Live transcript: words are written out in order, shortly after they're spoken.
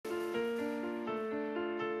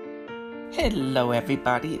Hello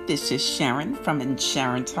everybody, this is Sharon from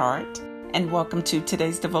Sharon's Heart, and welcome to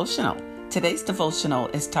today's devotional. Today's devotional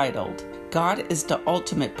is titled, God is the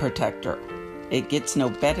Ultimate Protector. It gets no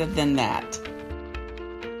better than that.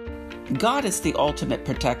 God is the ultimate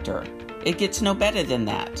protector. It gets no better than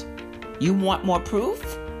that. You want more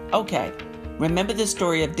proof? Okay, remember the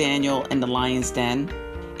story of Daniel in the lion's den?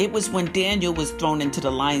 It was when Daniel was thrown into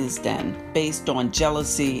the lion's den based on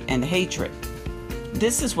jealousy and hatred.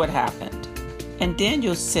 This is what happened. In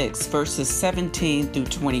Daniel 6, verses 17 through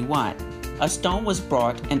 21, a stone was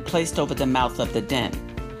brought and placed over the mouth of the den.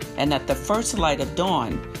 And at the first light of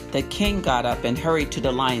dawn, the king got up and hurried to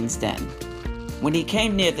the lion's den. When he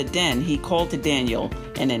came near the den, he called to Daniel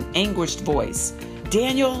in an anguished voice,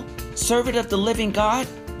 "Daniel, servant of the living God,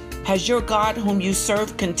 has your God whom you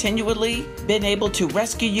serve continually been able to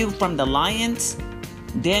rescue you from the lions?"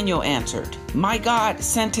 Daniel answered, "My God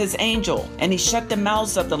sent his angel, and he shut the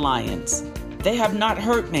mouths of the lions. They have not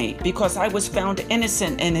hurt me, because I was found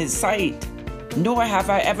innocent in his sight, nor have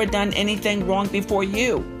I ever done anything wrong before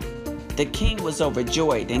you." The king was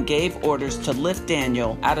overjoyed and gave orders to lift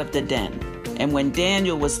Daniel out of the den. And when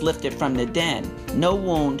Daniel was lifted from the den, no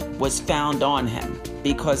wound was found on him,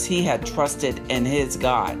 because he had trusted in his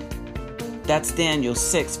God. That's Daniel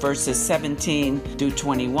 6, verses 17 through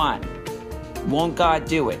 21. Won't God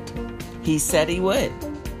do it? He said he would.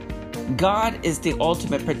 God is the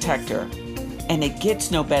ultimate protector, and it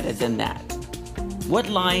gets no better than that. What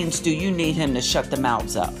lions do you need him to shut the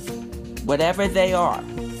mouths of? Whatever they are,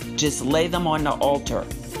 just lay them on the altar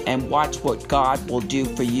and watch what God will do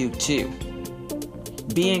for you too.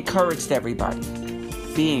 Be encouraged, everybody.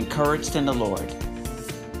 Be encouraged in the Lord.